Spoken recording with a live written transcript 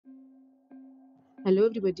Hello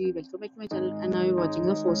everybody, welcome back to my channel and now you're watching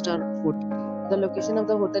a 4-star hotel. The location of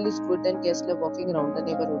the hotel is good and guests love walking around the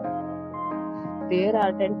neighborhood. There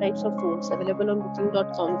are 10 types of rooms available on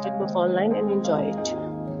booking.com. You can book online and enjoy it.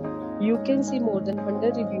 You can see more than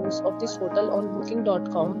 100 reviews of this hotel on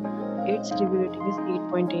booking.com. Its review rating is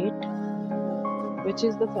 8.8, which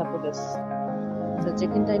is the fabulous. The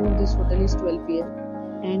check-in time of this hotel is 12 p.m.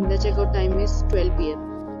 and the checkout time is 12 p.m.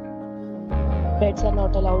 Pets are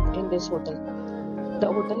not allowed in this hotel. The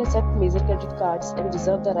hotel accepts major credit cards and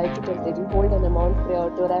reserves the right to temporarily hold an amount prior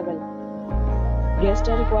to arrival. Guests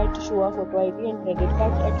are required to show a photo ID and credit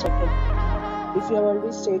card at check-in. If you have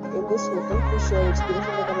already stayed in this hotel, please share your experience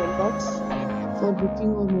in the comment box. For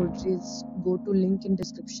booking or more details, go to link in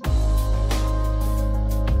description.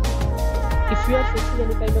 If you are facing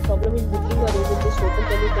any kind of problem in booking or using this hotel,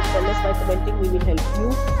 then you can tell us by commenting. We will help you.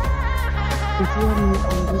 If you are new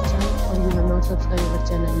on this channel or you have not subscribed our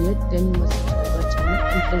channel yet, then you must subscribe our channel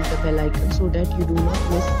and press the bell icon so that you do not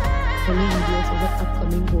miss any videos of our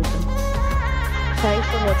upcoming hotel. Thanks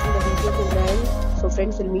for watching the video till the end. So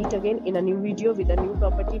friends, will meet again in a new video with a new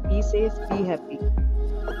property. Be safe, be happy.